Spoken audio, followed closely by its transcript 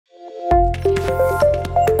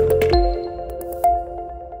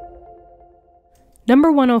Number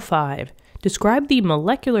 105, describe the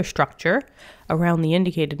molecular structure around the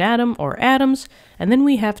indicated atom or atoms, and then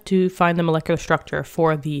we have to find the molecular structure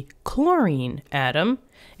for the chlorine atom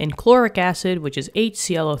in chloric acid, which is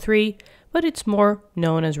HClO3, but it's more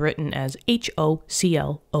known as written as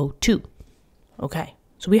HOClO2. Okay,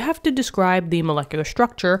 so we have to describe the molecular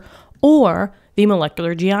structure or the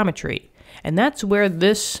molecular geometry, and that's where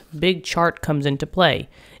this big chart comes into play.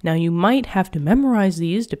 Now, you might have to memorize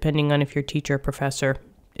these depending on if your teacher or professor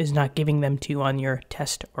is not giving them to you on your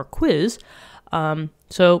test or quiz.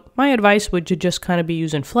 So my advice would just kind of be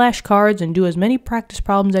using flashcards and do as many practice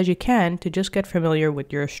problems as you can to just get familiar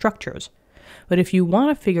with your structures. But if you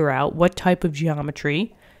want to figure out what type of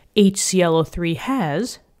geometry HClO3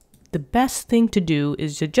 has, the best thing to do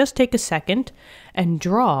is to just take a second and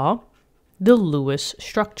draw the Lewis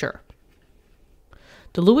structure.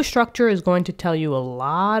 The Lewis structure is going to tell you a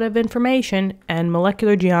lot of information, and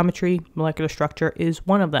molecular geometry, molecular structure is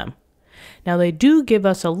one of them. Now, they do give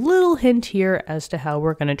us a little hint here as to how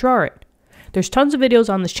we're going to draw it. There's tons of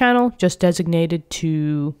videos on this channel just designated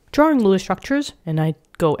to drawing Lewis structures, and I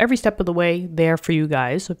go every step of the way there for you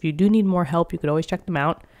guys. So if you do need more help, you could always check them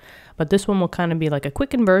out. But this one will kind of be like a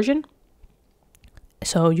quick inversion.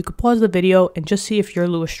 So you could pause the video and just see if your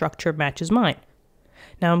Lewis structure matches mine.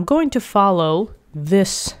 Now, I'm going to follow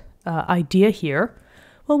this idea here.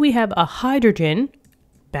 Well, we have a hydrogen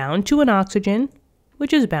bound to an oxygen,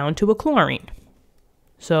 which is bound to a chlorine.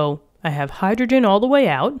 So I have hydrogen all the way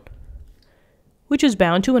out, which is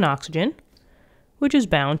bound to an oxygen, which is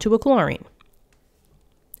bound to a chlorine.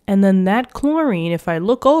 And then that chlorine, if I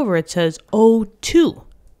look over, it says O2.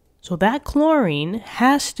 So that chlorine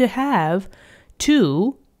has to have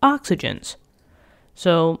 2 oxygens.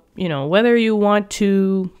 So, you know, whether you want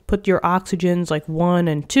to put your oxygens like 1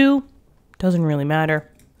 and 2, doesn't really matter.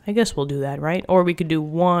 I guess we'll do that, right? Or we could do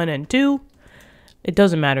 1 and 2. It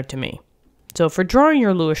doesn't matter to me. So for drawing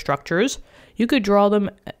your Lewis structures, you could draw them,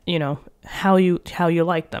 you know, how you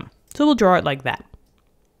like them. So we'll draw it like that.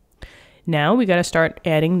 Now we got to start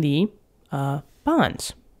adding the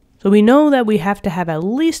bonds. So we know that we have to have at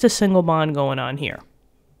least a single bond going on here.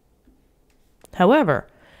 However,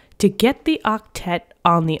 to get the octet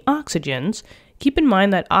on the oxygens, keep in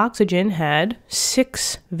mind that oxygen had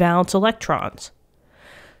 6 valence electrons.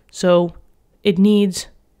 So it needs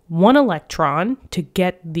 1 electron to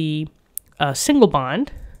get the single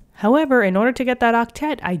bond. However, in order to get that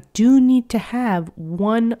octet, I do need to have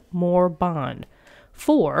 1 more bond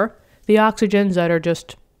for the oxygens that are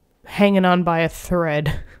just hanging on by a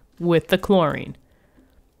thread with the chlorine.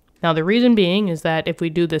 Now, the reason being is that if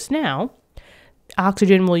we do this now,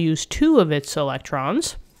 oxygen will use 2 of its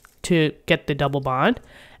electrons to get the double bond,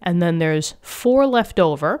 and then there's 4 left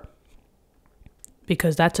over,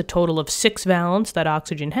 because that's a total of 6 valence that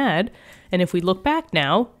oxygen had. And if we look back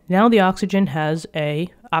now the oxygen has a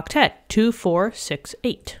octet, 2, 4, 6,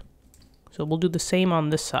 8. So we'll do the same on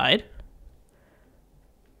this side.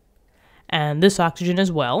 And this oxygen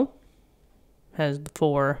as well has the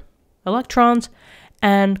 4 electrons.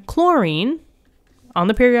 And chlorine on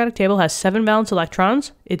the periodic table has 7 valence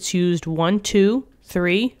electrons. It's used 1, 2,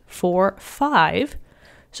 3, 4, 5.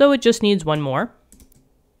 So it just needs 1 more.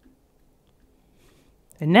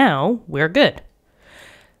 And now we're good.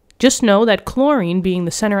 Just know that chlorine, being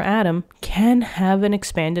the center atom, can have an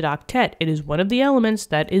expanded octet. It is one of the elements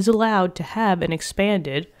that is allowed to have an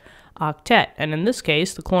expanded octet. And in this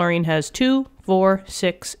case, the chlorine has 2, 4,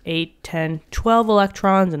 6, 8, 10, 12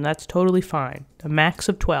 electrons, and that's totally fine. A max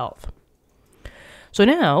of 12. So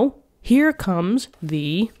now, here comes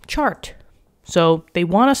the chart. So they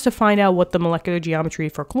want us to find out what the molecular geometry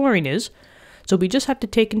for chlorine is. So we just have to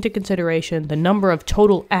take into consideration the number of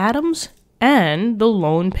total atoms and the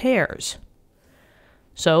lone pairs.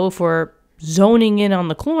 So if we're zoning in on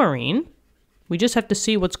the chlorine, we just have to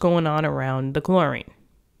see what's going on around the chlorine.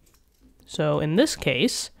 So in this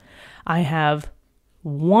case, I have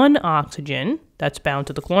 1 oxygen that's bound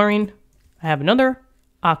to the chlorine. I have another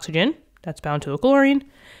oxygen that's bound to a chlorine,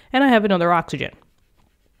 and I have another oxygen.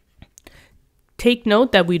 Take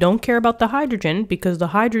note that we don't care about the hydrogen because the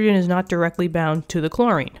hydrogen is not directly bound to the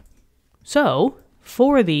chlorine. So,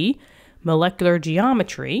 for the molecular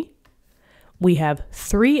geometry, we have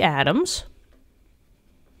 3 atoms.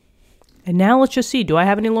 And now let's just see, do I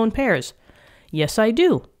have any lone pairs? Yes, I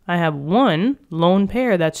do. I have 1 lone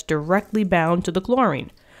pair that's directly bound to the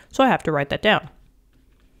chlorine. So I have to write that down.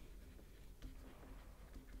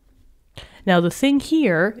 Now the thing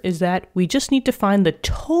here is that we just need to find the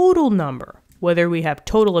total number, whether we have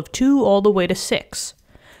total of 2 all the way to 6.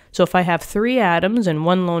 So if I have 3 atoms and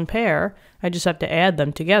 1 lone pair, I just have to add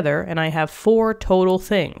them together, and I have 4 total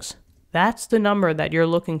things. That's the number that you're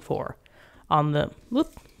looking for on the,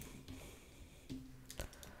 whoop.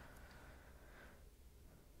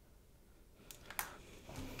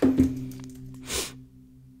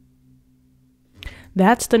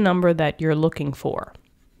 That's the number that you're looking for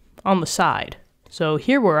on the side. So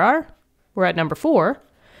here we're at number 4.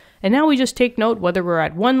 And now we just take note whether we're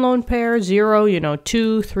at 1 lone pair, 0,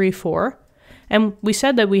 2, 3, 4. And we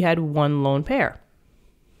said that we had 1 lone pair.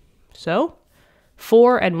 So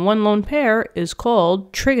 4 and 1 lone pair is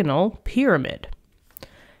called trigonal pyramid.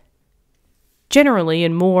 Generally,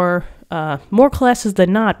 in more classes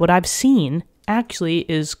than not, what I've seen actually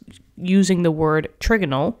is using the word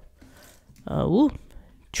trigonal,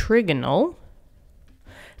 trigonal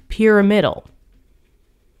pyramidal.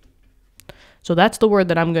 So that's the word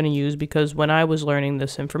that I'm going to use because when I was learning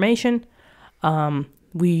this information,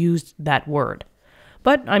 we used that word.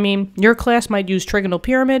 But, I mean, your class might use trigonal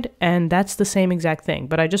pyramid, and that's the same exact thing.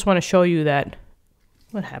 But I just want to show you that,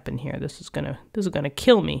 what happened here? This is gonna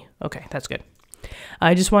kill me. Okay, that's good.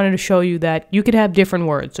 I just wanted to show you that you could have different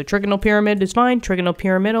words. So trigonal pyramid is fine, trigonal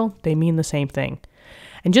pyramidal, they mean the same thing.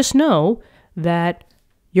 And just know that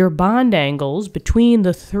your bond angles between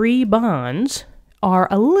the 3 bonds are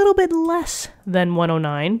a little bit less than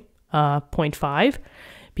 109.5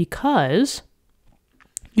 because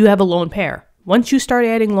you have a lone pair. Once you start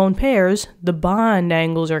adding lone pairs, the bond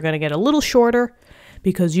angles are going to get a little shorter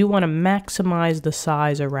because you want to maximize the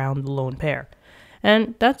size around the lone pair.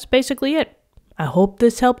 And that's basically it. I hope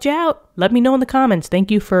this helped you out. Let me know in the comments.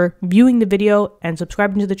 Thank you for viewing the video and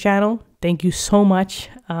subscribing to the channel. Thank you so much.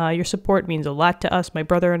 Your support means a lot to us. My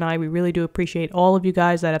brother and I, we really do appreciate all of you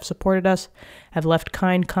guys that have supported us, have left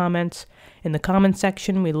kind comments in the comment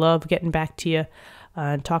section. We love getting back to you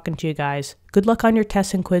and talking to you guys. Good luck on your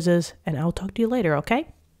tests and quizzes, and I'll talk to you later, okay?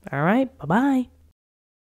 All right, bye-bye.